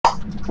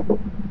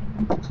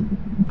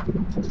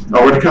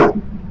Oh, where'd it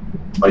come?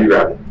 Oh, you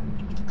grabbed it.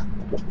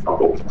 Oh,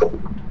 cool.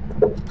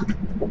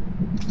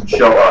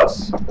 Show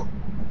us.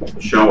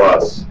 Show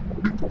us.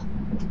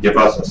 Give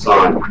us a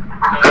sign.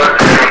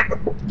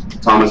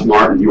 Thomas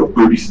Martin, you a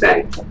booty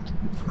stank.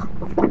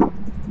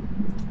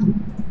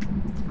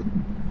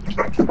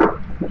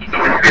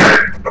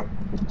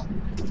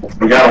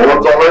 We got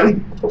awards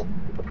already?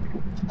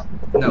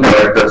 No.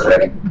 Ghost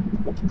writing.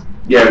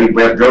 Yeah,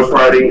 we have ghost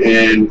writing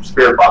and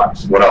spirit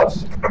box. What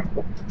else?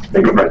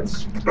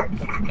 Fingerprints.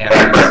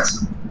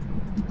 Fingerprints.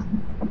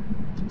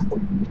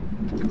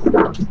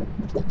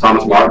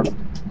 Thomas Martin.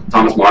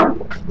 Thomas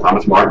Martin.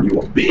 Thomas Martin, you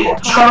a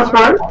bitch. Thomas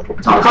Martin.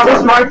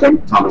 Thomas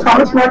Martin. Thomas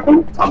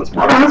Martin. Thomas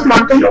Martin. Thomas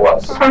Martin. Show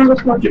us.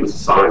 Thomas Martin. Give us a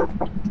sign.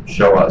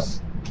 Show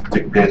us.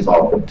 Take your pants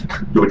off.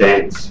 Do a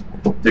dance.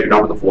 Take it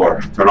over the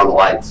floor. Turn on the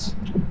lights.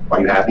 Are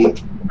you happy?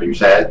 Are you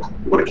sad?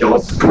 You want to kill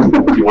us? Do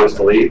you want us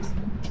to leave?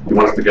 Do you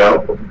want us to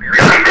go?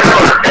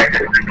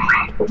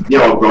 You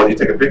know, girl, you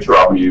take a picture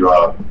of them, you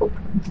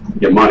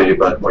get money,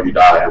 but or you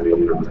die. I mean,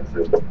 you know, that's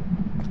it.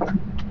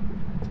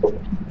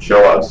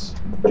 Show us.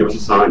 Give us a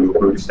sign. You a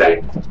booty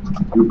stank.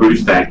 You a booty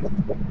stank.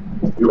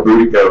 You a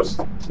booty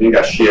ghost. You ain't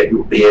got shit.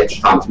 You a bitch.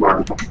 Thomas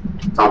Martin.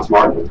 Thomas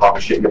Martin will talk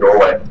shit in your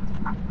doorway.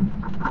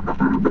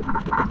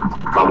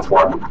 Thomas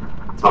Martin.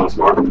 Thomas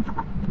Martin.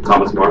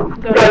 Thomas Martin.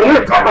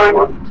 Thomas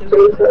Martin.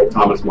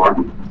 Thomas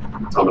Martin.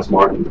 Thomas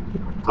Martin.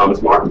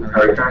 Thomas Martin.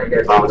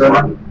 Thomas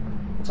Martin.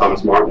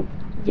 Thomas Martin.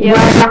 Yeah.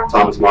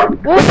 Thomas Martin.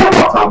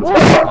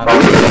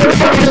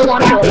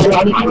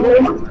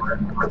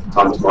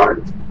 Thomas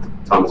Martin.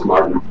 Thomas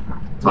Martin.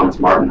 Thomas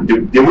Martin.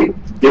 Did we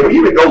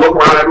even go look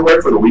around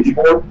everywhere for the Ouija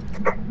board?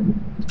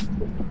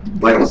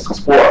 Like, let's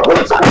explore.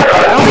 Let's explore. I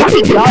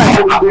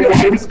feel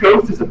like this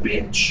ghost is a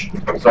bitch,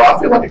 so I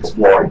feel like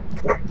exploring.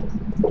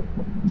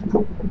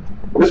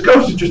 This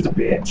ghost is just a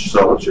bitch,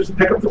 so let's just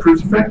pick up the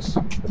crucifix.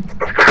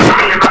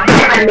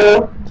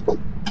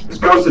 This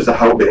ghost is a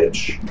hoe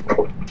bitch.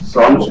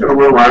 So I'm just going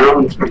to run around,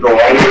 I'm just going to go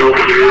all the way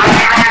over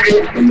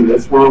here, into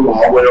this room,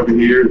 all the way over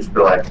here, and just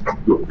be like,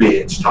 you a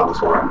bitch, Thomas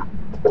Martin.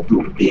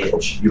 You a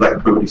bitch. You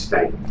like booty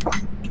stank.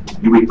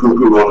 You eat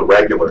poo-poo on the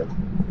regular.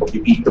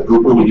 You eat the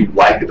poo-poo and you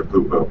like it to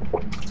poo-poo.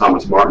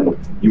 Thomas Martin,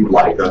 you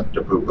like it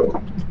to poo-poo.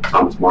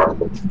 Thomas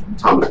Martin.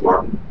 Thomas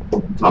Martin.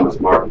 Thomas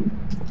Martin.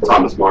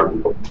 Thomas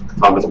Martin.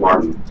 Thomas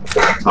Martin.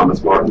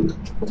 Thomas Martin.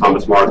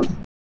 Thomas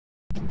Martin.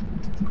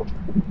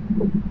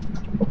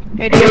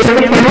 Hey, do you hear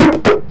me?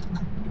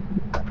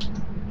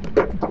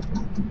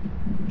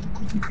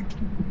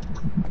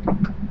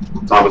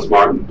 Thomas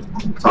Martin.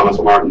 Thomas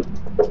Martin.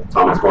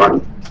 Thomas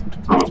Martin.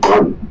 Thomas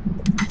Martin.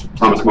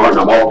 Thomas Martin,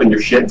 I'm all up in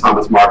your shit,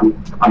 Thomas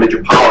Martin. I'm at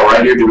your power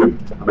right here, dude.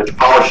 I'm at your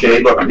power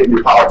shade. Look, I'm getting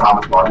your power,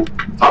 Thomas Martin.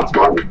 Thomas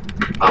Martin.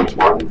 Thomas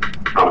Martin.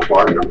 Thomas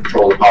Martin. I'm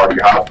controlling the power of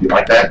your house. You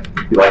like that?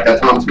 You like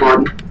that, Thomas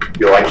Martin?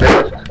 You like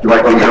that? You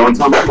like what I'm doing,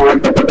 Thomas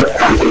Martin?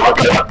 Thomas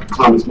Martin.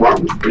 Thomas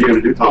Martin. What are you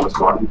gonna do, Thomas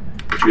Martin?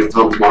 What you gonna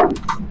Thomas Martin?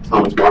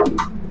 Thomas Martin.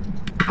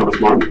 Thomas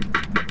Martin.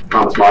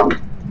 Thomas Martin.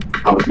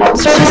 Thomas Martin.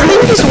 So this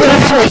thing just went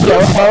into a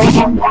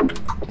yo-ho.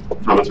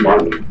 Thomas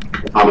Martin.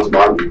 Thomas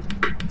Martin.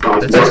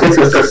 Thomas That's Martin.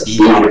 supposed to see.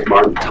 Thomas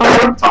Martin.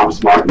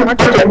 Thomas Martin. Thomas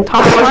Martin.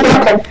 Thomas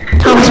Martin.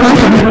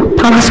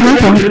 Thomas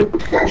Martin.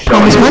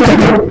 Thomas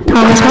Martin.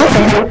 Thomas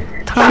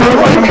Martin. Thomas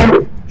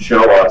Martin.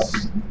 Show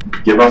us.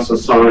 Give us a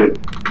sign.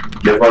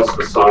 Give us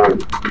a sign.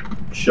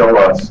 Show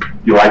us.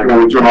 You like it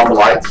when we turn off the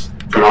lights?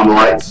 Turn on the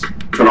lights.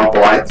 Turn off the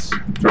lights.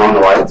 Turn on the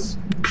lights.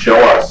 Show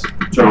us.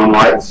 Turn on the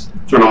lights.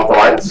 Turn off the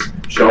lights.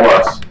 Show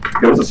us.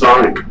 Give us a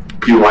sign.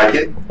 Do you like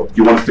it? Do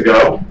you want us to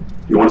go? Do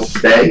you want us to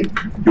stay? Do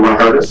you want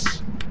to hurt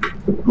us?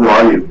 Who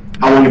are you?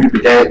 How long have you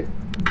been dead?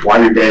 Why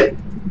are you dead?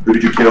 Who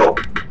did you kill?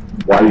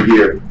 Why are you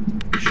here?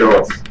 Show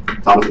us.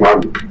 Thomas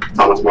Martin.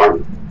 Thomas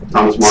Martin.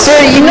 Thomas Martin.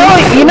 Sir, you know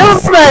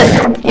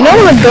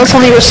when the ghost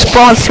only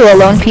responds to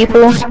alone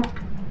people?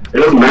 It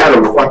doesn't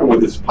matter. We're fucking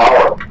with his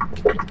power.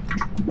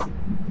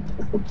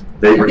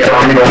 They were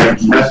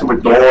messing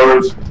with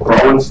doors,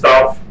 throwing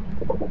stuff.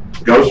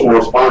 Ghosts will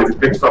respond if you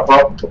pick stuff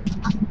up.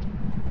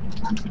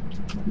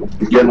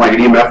 You're getting like an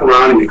EMF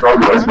around and you throw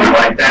your something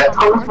like that.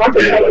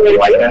 Yeah, you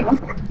like that?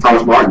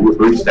 Thomas Martin, you're a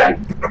booty stank.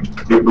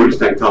 You're a booty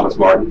stank, Thomas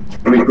Martin.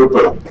 I mean,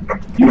 poo-poo.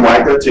 You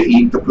like it to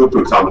eat the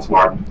poo-poo, Thomas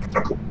Martin.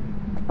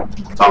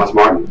 Thomas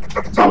Martin.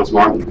 Thomas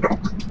Martin.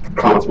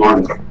 Thomas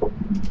Martin.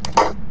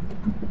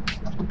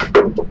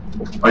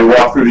 Oh, you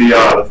walk through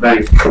the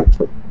thing.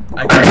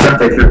 I can't.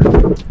 Picture.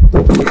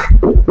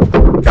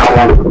 Got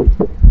one.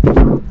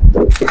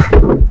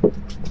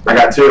 I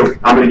got two.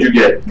 How many did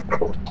you get?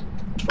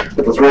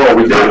 Let's roll.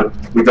 We done.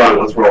 We done.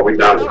 Let's roll. We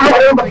done.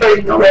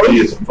 That was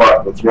G as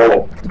fuck. Let's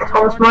roll.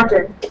 Thomas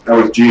Martin. That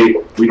was G.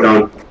 We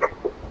done.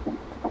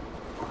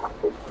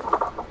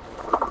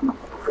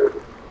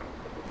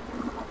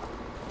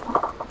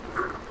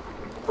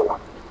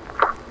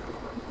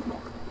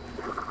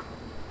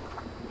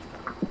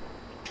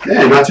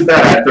 Yeah, not too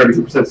bad. I had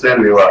 32%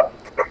 sanity left.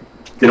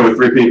 Did it with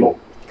 3 people.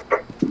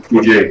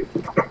 GG.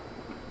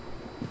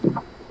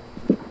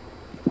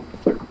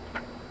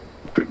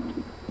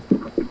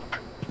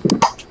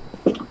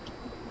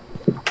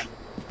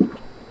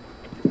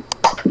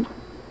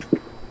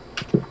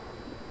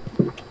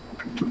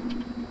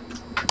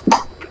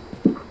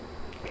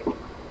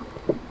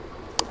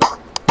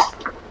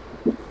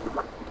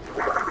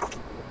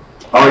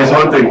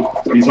 hunting.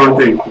 He's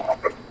hunting.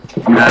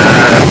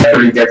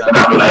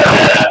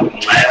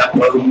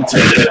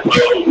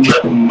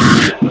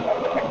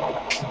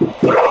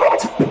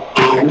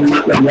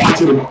 I'm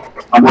watching him.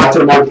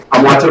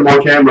 I'm watching him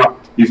on camera.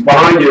 He's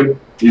behind you.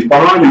 He's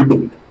behind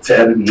you.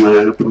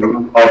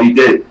 Oh, he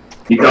did.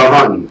 He done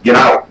hunting. Get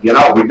out. Get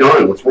out. We're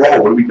done. Let's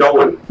roll. What are we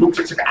doing? What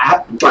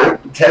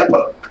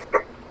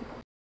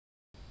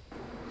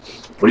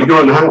are you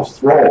doing in the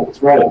house? Let's roll.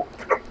 Let's roll.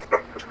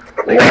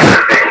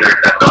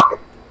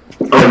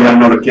 Oh, you got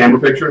another camera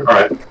picture? All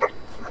right.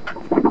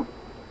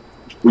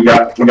 We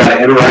got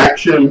an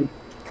interaction.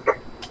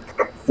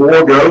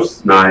 4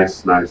 ghosts.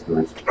 Nice, nice,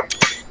 nice.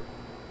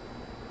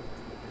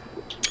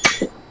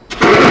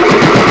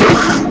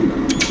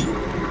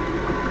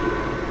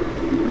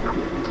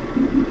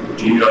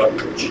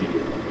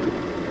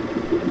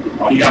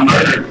 Oh, he got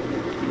murdered.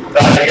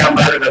 He got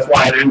murdered. That's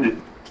why it ended.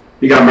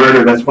 He got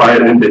murdered. That's why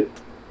it ended.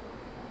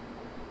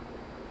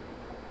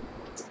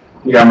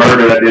 He got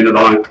murdered at the end of the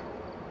line.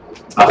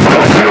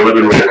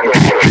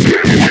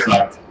 It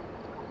sucked.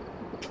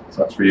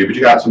 Sucks for you, but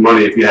you got some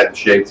money if you had the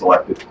shade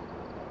selected.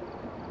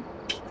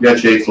 If you had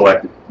shade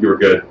selected, you were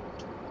good.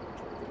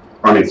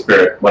 I mean,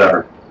 spirit,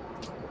 whatever.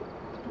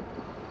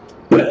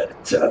 But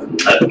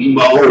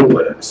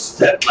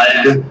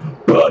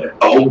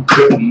oh,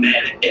 good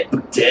man,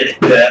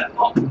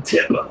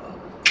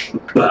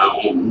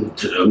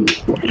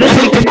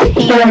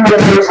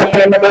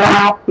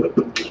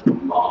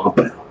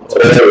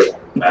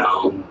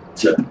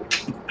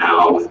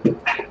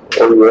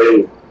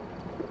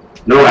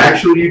 no,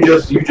 actually, you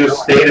just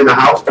stayed in the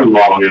house too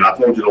long, and I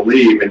told you to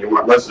leave, and you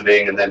weren't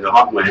listening, and then the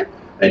hunt went,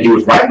 and he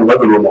was right in the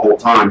living room the whole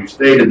time. You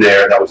stayed in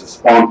there. That was a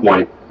spawn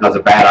point. That was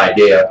a bad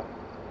idea.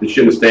 You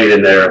shouldn't have stayed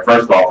in there.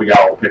 First off, we got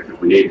all the pictures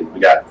we needed.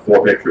 We got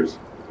 4 pictures.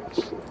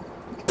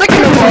 I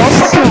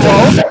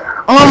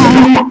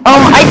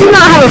did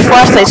not have a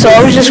flashlight, so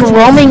I was just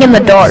roaming in the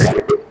dark.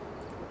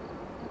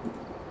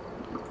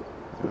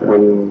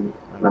 I'm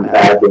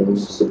adding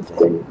some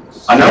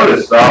things. I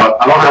noticed.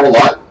 I don't have a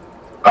lot.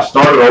 I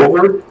started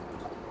over,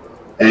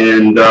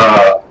 and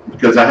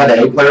because I had the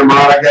 8-player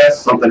mod, I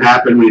guess something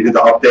happened when you did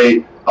the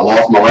update. I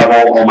lost my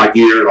level, all my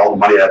gear, and all the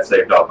money I'd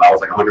saved up. I was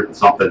like 100 and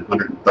something,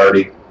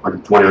 130,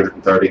 120,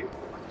 130.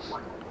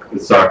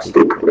 It sucks.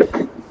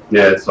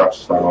 Yeah, it sucks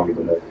to start over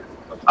today.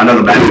 I know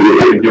the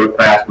manager can do it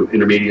fast with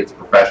intermediate to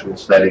professional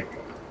steady.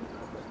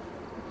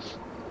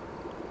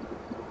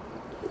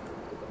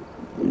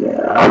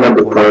 Yeah, I'm at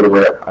the point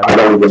where I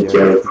don't even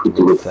care if you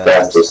do it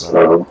fast or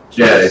slow.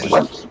 Yeah,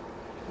 just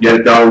get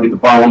it done, get the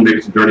bone,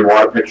 maybe some dirty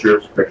water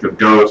pictures, picture of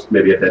ghost,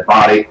 maybe a dead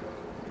body,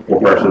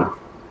 poor person.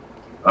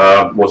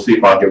 We'll see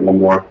if I'll get one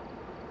more.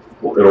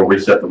 It'll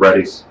reset the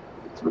readies.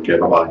 Okay,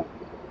 bye-bye.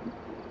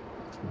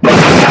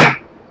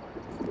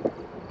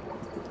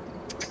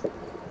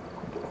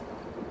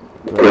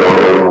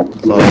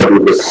 Love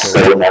was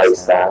so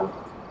nice now.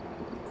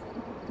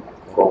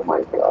 Oh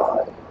my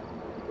god.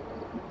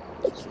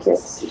 I can't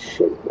see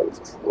shit like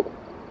this.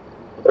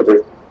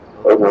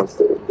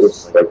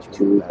 There's like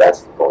 2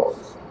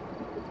 basketballs.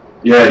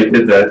 Yeah, he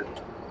did that.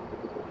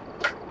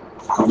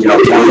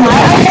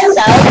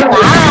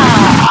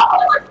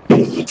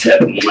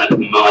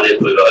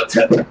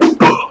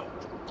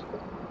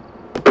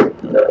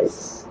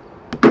 Nice.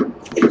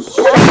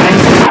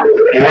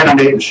 And I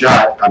made the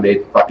shot. I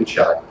made the fucking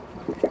shot.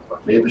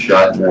 Made the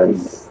shot.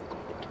 Nice.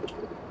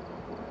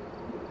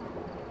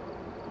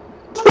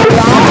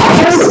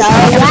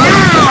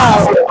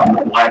 I'm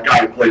the black guy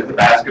who plays the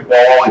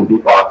basketball and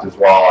beatboxes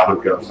while I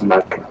hunt ghosts.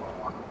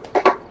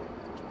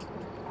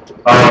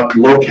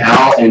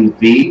 Locale and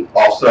V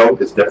also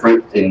is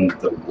different in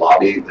the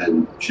lobby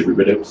than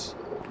Shibibidibs.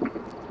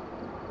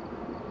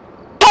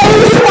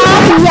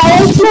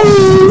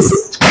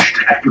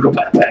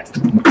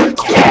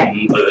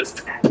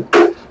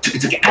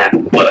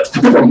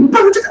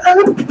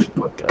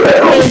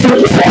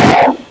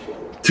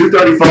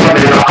 $235,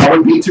 man. I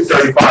wouldn't be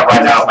 $235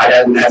 right now if I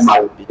hadn't had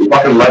my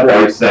fucking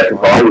level reset.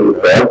 Volume,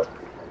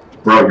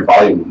 bro, your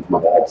volume is my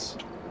balls.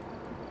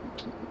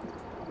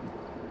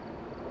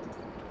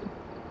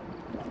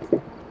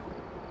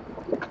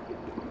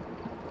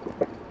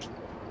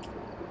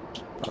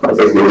 I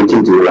think we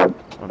can do that.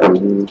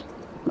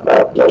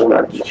 No,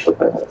 not just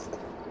fast.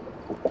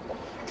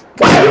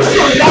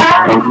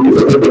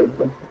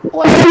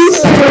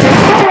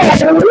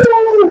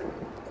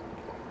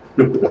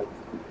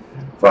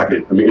 Fuck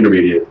it, I'm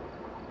intermediate.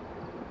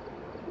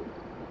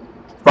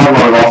 Probably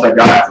one of the lost I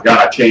forgot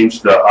I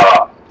changed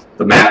the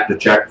map to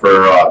check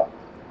for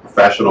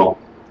professional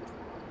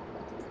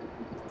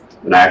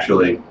and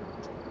actually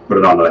put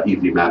it on the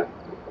easy map.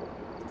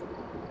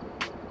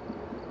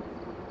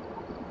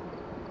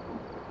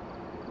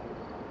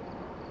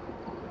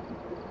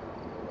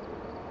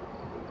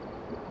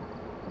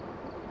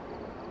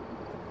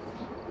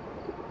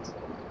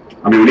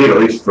 I mean, we need at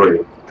least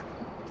 3.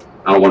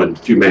 I don't want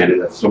to 2-man it.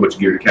 That's so much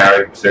gear to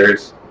carry.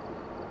 Serious.